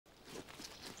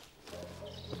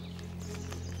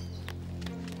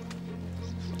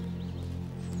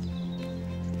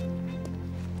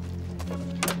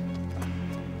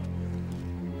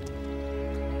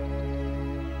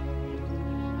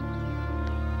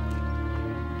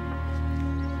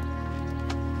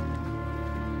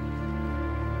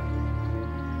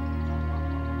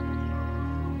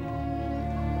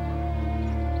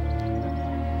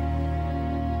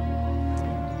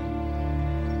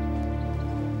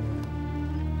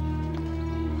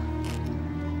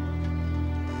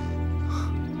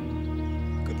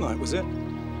night, was it?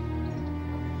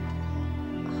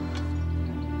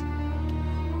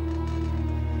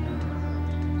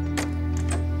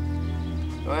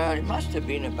 Well, it must have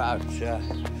been about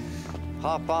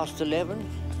 11:30.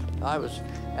 I was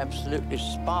absolutely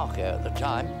sparky at the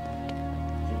time.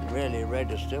 Didn't really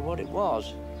register what it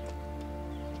was.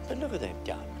 But look what they've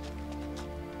done.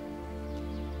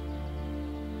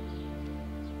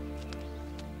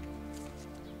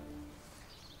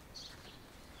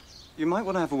 You might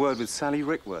want to have a word with Sally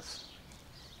Rickworth.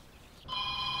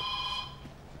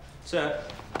 Sir,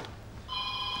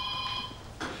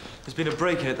 there's been a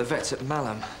break-in at the vet's at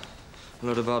Malham. A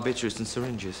lot of barbiturates and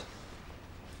syringes.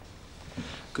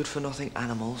 Good-for-nothing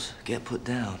animals get put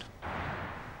down.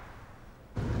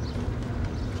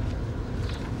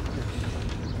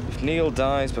 If Neil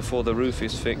dies before the roof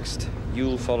is fixed,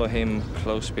 you'll follow him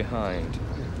close behind.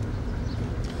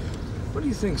 What do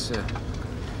you think, sir?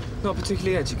 Not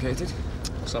particularly educated?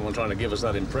 Someone trying to give us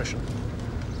that impression.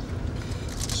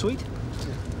 Sweet?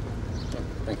 Oh,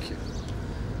 thank you.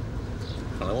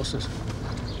 Hello, what's this?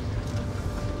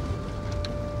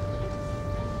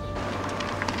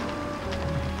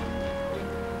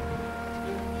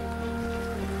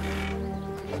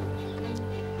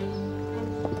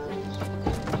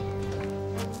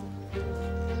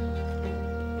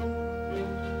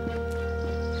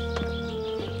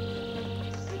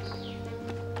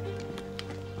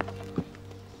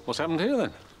 What's happened here,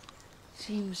 then?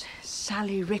 Seems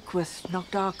Sally Rickworth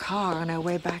knocked our car on her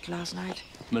way back last night.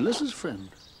 Melissa's friend?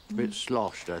 A bit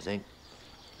sloshed, I think.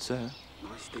 Sir?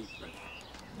 Nice deep breath.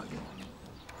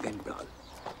 Then blow.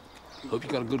 Hope you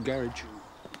got a good garage.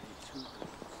 And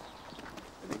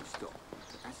then stop.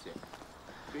 That's it.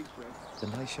 Big breath. The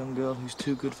nice young girl who's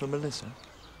too good for Melissa?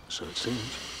 So it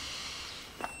seems.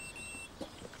 Oh,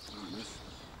 miss.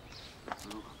 Oh,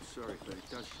 I'm sorry, but it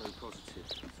does show positive.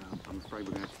 So I'm afraid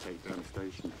we're going to have to take it down the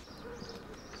station.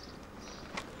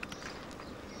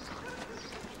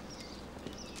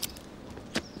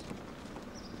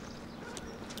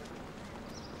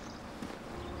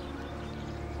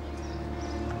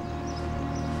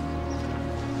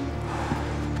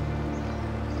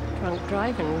 Drunk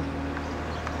driving.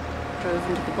 Drove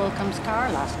into the Bulcom's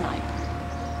car last night.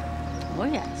 Oh,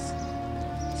 yes.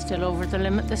 Still over the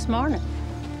limit this morning.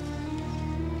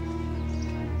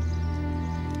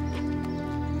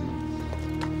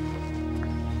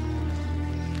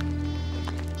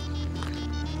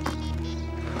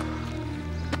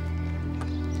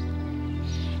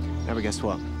 Never guess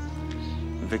what?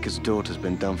 The vicar's daughter's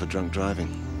been done for drunk driving.